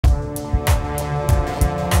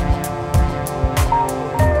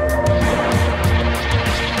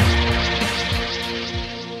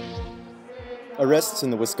Arrests in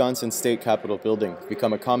the Wisconsin State Capitol building have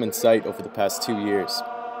become a common sight over the past 2 years.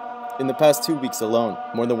 In the past 2 weeks alone,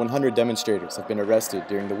 more than 100 demonstrators have been arrested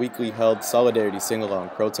during the weekly held Solidarity Sing-Along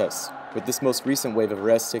protests, with this most recent wave of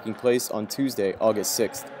arrests taking place on Tuesday, August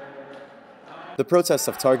 6th. The protests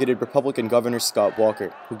have targeted Republican Governor Scott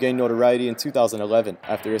Walker, who gained notoriety in 2011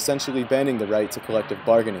 after essentially banning the right to collective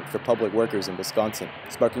bargaining for public workers in Wisconsin,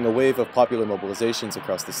 sparking a wave of popular mobilizations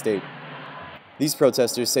across the state. These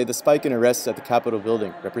protesters say the spike in arrests at the Capitol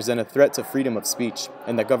building represent a threat to freedom of speech,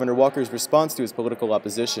 and that Governor Walker's response to his political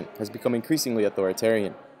opposition has become increasingly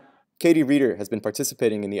authoritarian. Katie Reeder has been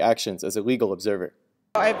participating in the actions as a legal observer.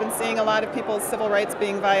 I've been seeing a lot of people's civil rights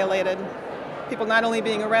being violated. People not only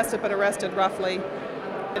being arrested, but arrested roughly.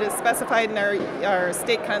 It is specified in our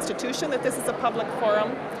state constitution that this is a public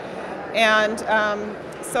forum, and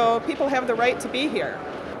so people have the right to be here.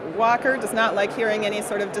 Walker does not like hearing any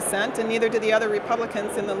sort of dissent, and neither do the other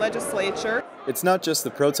Republicans in the legislature. It's not just the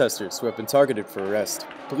protesters who have been targeted for arrest.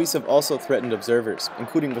 Police have also threatened observers,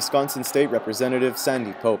 including Wisconsin State Representative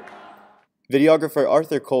Sandy Pope. Videographer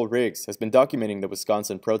Khol-Riggs has been documenting the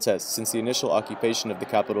Wisconsin protests since the initial occupation of the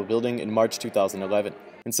Capitol building in March 2011,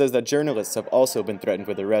 and says that journalists have also been threatened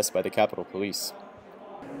with arrest by the Capitol Police.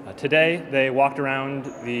 Today, they walked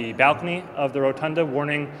around the balcony of the rotunda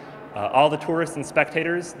warning all the tourists and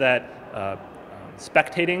spectators that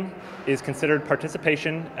spectating is considered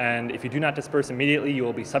participation, and if you do not disperse immediately, you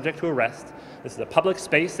will be subject to arrest. This is a public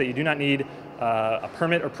space that you do not need a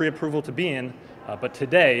permit or pre-approval to be in, but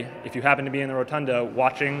today, if you happen to be in the rotunda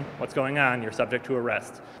watching what's going on, you're subject to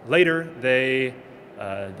arrest. Later, they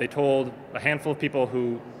told a handful of people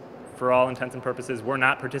who, for all intents and purposes, were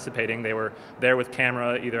not participating. They were there with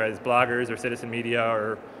camera, either as bloggers or citizen media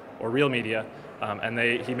or real media, and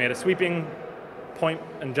he made a sweeping point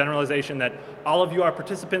and generalization that all of you are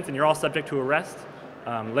participants and you're all subject to arrest.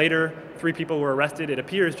 Later, 3 people were arrested, it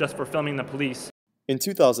appears, just for filming the police. In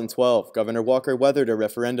 2012, Governor Walker weathered a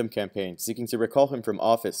referendum campaign seeking to recall him from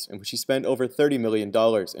office, in which he spent over $30 million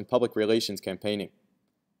in public relations campaigning.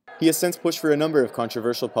 He has since pushed for a number of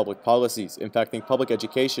controversial public policies impacting public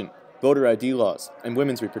education, voter ID laws, and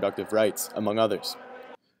women's reproductive rights, among others.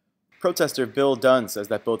 Protester Bill Dunn says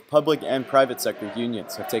that both public and private sector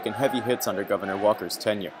unions have taken heavy hits under Governor Walker's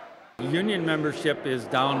tenure. Union membership is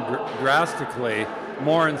down drastically,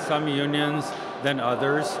 more in some unions than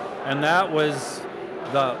others, and that was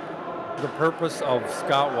the purpose of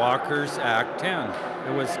Scott Walker's Act 10.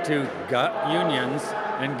 It was to gut unions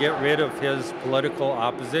and get rid of his political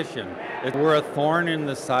opposition. We're a thorn in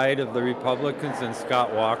the side of the Republicans and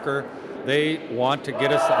Scott Walker. They want to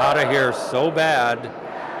get us out of here so bad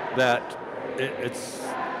that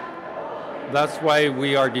that's why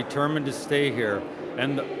we are determined to stay here.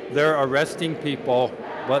 And they're arresting people,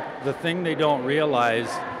 but the thing they don't realize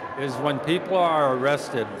is when people are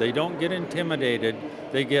arrested, they don't get intimidated,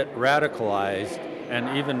 they get radicalized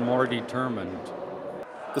and even more determined.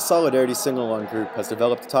 The Solidarity Sing-Along group has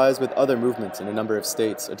developed ties with other movements in a number of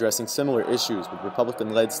states addressing similar issues with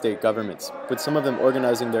Republican-led state governments, with some of them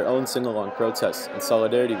organizing their own sing-along protests in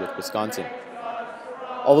solidarity with Wisconsin.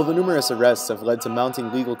 Although the numerous arrests have led to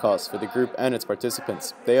mounting legal costs for the group and its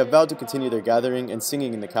participants, they have vowed to continue their gathering and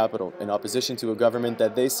singing in the Capitol in opposition to a government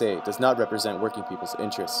that they say does not represent working people's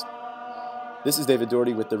interests. This is David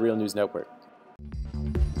Doherty with the Real News Network.